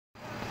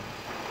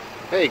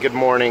Hey, good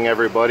morning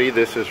everybody.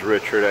 This is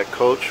Richard at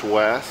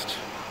Coachwest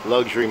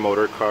Luxury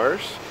Motorcars.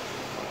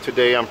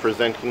 Today I'm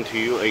presenting to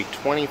you a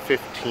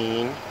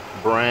 2015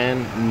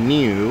 brand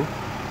new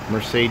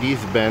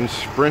Mercedes Benz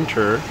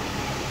Sprinter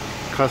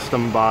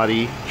custom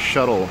body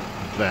shuttle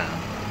van.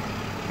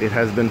 It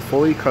has been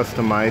fully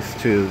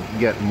customized to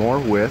get more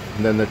width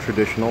than the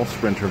traditional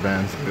Sprinter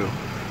vans do.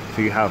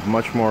 So you have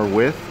much more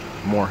width,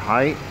 more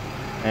height,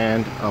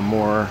 and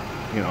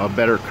a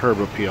better curb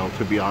appeal,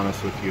 to be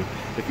honest with you.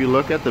 If you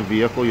look at the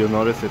vehicle, you'll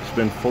notice it's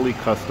been fully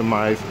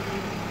customized.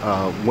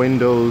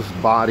 Windows,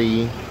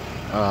 body.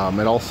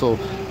 It also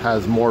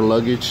has more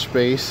luggage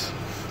space,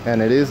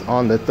 and it is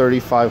on the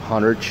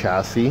 3500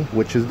 chassis,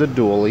 which is the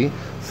dually,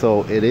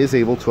 so it is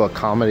able to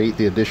accommodate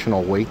the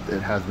additional weight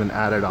that has been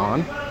added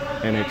on.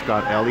 And it's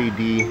got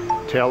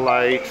LED tail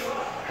lights,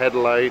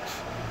 headlights.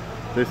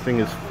 This thing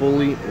is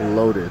fully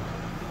loaded.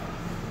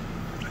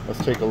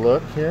 Let's take a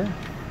look here.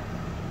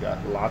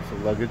 Got lots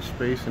of luggage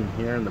space in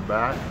here in the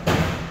back.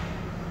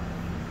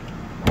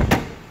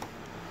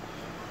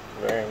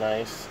 Very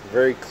nice,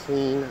 very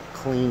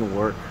clean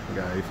work,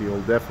 guys.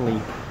 You'll definitely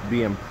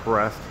be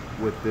impressed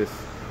with this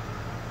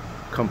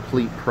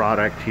complete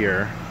product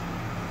here.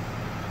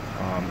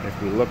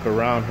 If we look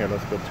around here,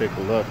 let's go take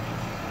a look.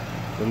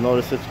 You'll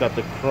notice it's got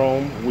the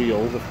chrome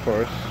wheels, of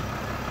course.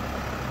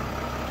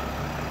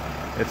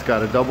 It's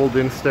got a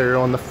doubled-in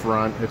stereo on the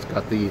front. It's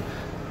got the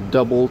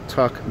double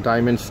tuck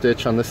diamond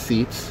stitch on the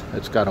seats.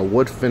 It's got a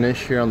wood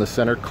finish here on the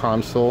center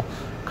console,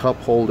 cup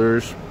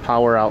holders,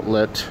 power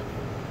outlet.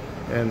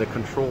 And the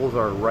controls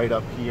are right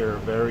up here,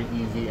 very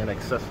easy and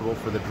accessible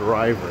for the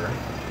driver.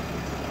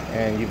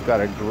 And you've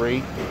got a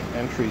great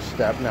entry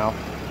step. Now,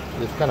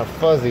 it's kind of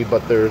fuzzy,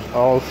 but there's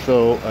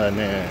also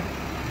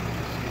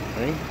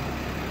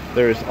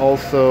there's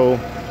also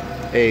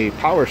a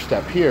power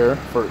step here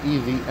for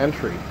easy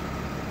entry.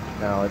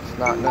 Now, it's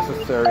not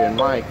necessary in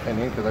my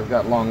opinion because I've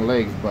got long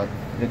legs, but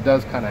it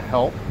does kind of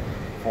help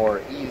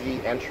for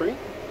easy entry.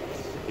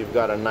 You've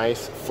got a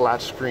nice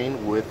flat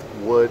screen with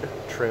wood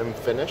trim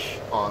finish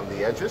on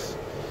the edges.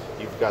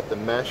 You've got the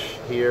mesh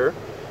here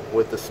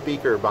with the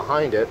speaker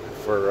behind it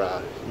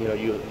for,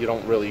 you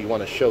don't really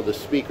want to show the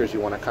speakers. You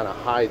want to kind of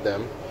hide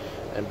them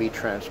and be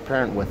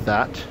transparent with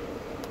that.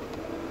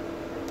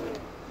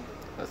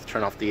 Let's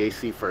turn off the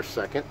AC for a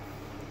second.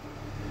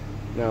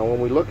 Now,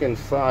 when we look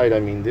inside, I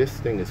mean, this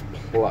thing is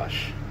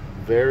plush.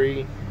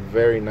 Very,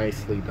 very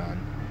nicely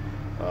done.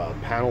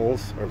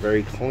 Panels are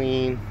very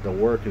clean. The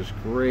work is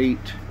great.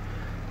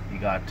 You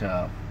got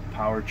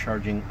power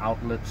charging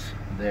outlets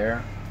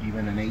there,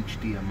 even an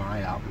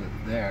HDMI outlet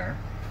there.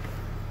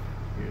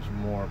 Here's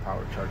more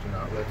power charging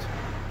outlets.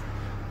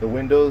 The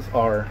windows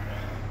are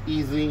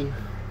easy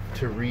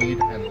to read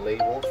and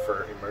labeled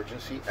for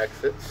emergency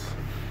exits.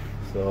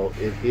 So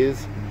it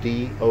is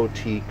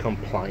DOT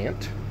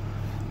compliant.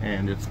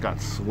 And it's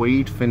got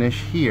suede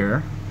finish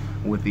here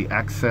with the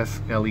access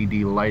LED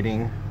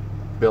lighting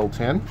built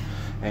in.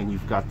 And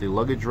you've got the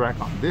luggage rack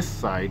on this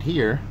side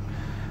here.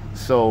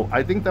 So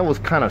I think that was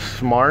kind of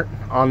smart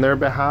on their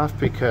behalf,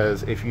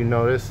 because if you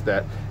notice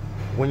that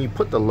when you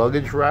put the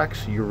luggage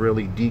racks, you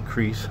really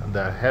decrease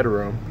the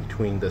headroom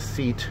between the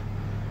seat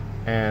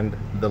and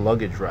the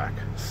luggage rack.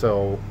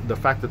 So the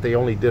fact that they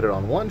only did it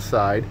on one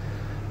side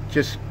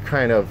just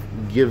kind of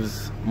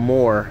gives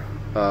more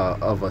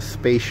of a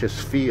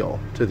spacious feel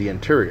to the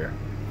interior.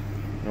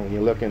 And when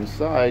you look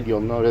inside,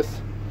 you'll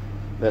notice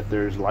that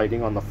there's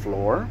lighting on the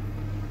floor.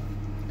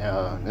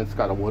 It's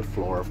got a wood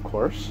floor, of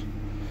course,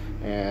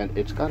 and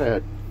it's got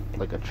a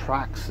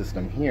track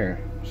system here,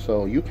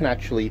 so you can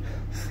actually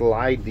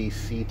slide these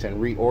seats and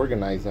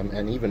reorganize them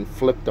and even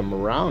flip them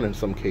around in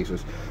some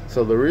cases.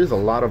 So there is a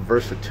lot of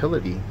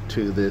versatility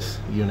to this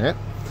unit.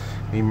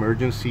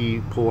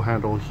 Emergency pull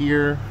handle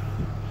here,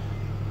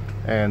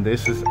 and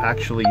this is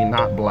actually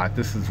not black,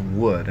 this is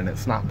wood, and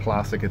it's not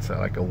plastic, it's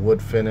like a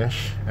wood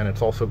finish. And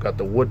it's also got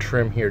the wood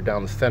trim here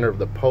down the center of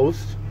the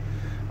post.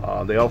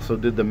 They also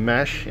did the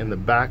mesh in the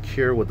back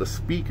here with the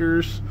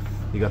speakers.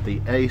 You got the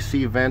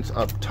AC vents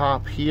up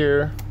top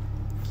here,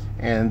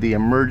 and the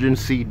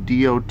emergency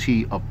DOT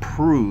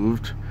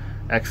approved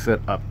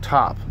exit up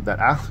top that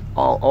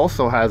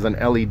also has an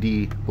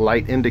LED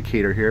light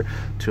indicator here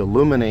to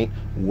illuminate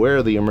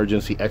where the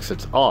emergency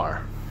exits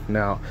are.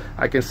 Now,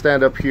 I can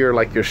stand up here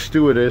like your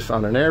stewardess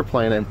on an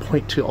airplane and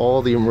point to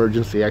all the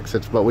emergency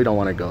exits, but we don't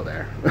want to go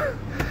there.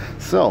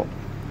 So,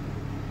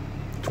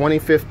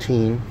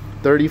 2015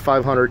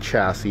 3500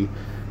 chassis,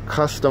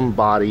 custom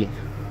body.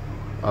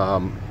 I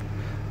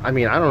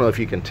mean, I don't know if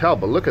you can tell,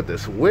 but look at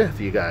this width,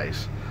 you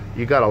guys.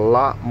 You got a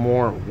lot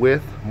more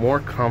width, more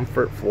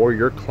comfort for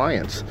your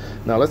clients.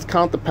 Now let's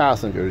count the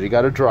passengers. You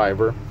got a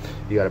driver,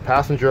 you got a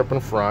passenger up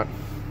in front.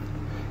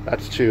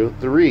 That's 2,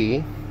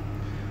 3,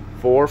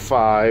 4,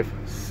 5,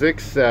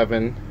 6,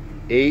 7,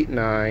 8,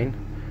 9,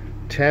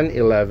 10,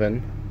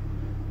 11,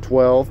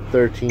 12,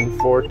 13,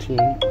 14,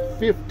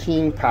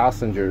 15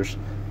 passengers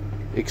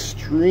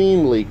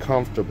extremely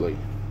comfortably.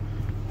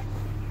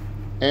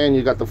 And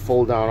you got the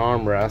fold down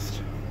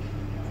armrest.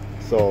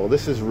 So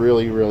this is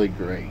really, really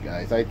great,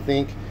 guys. I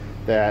think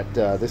that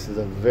this is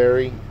a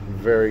very,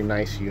 very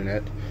nice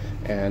unit,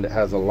 and it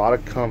has a lot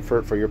of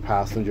comfort for your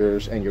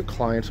passengers, and your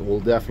clients will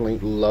definitely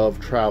love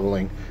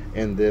traveling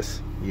in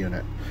this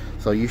unit.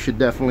 So you should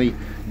definitely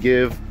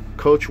give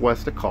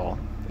Coachwest a call.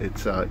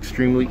 It's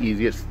extremely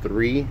easy. It's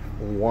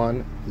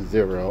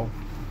 310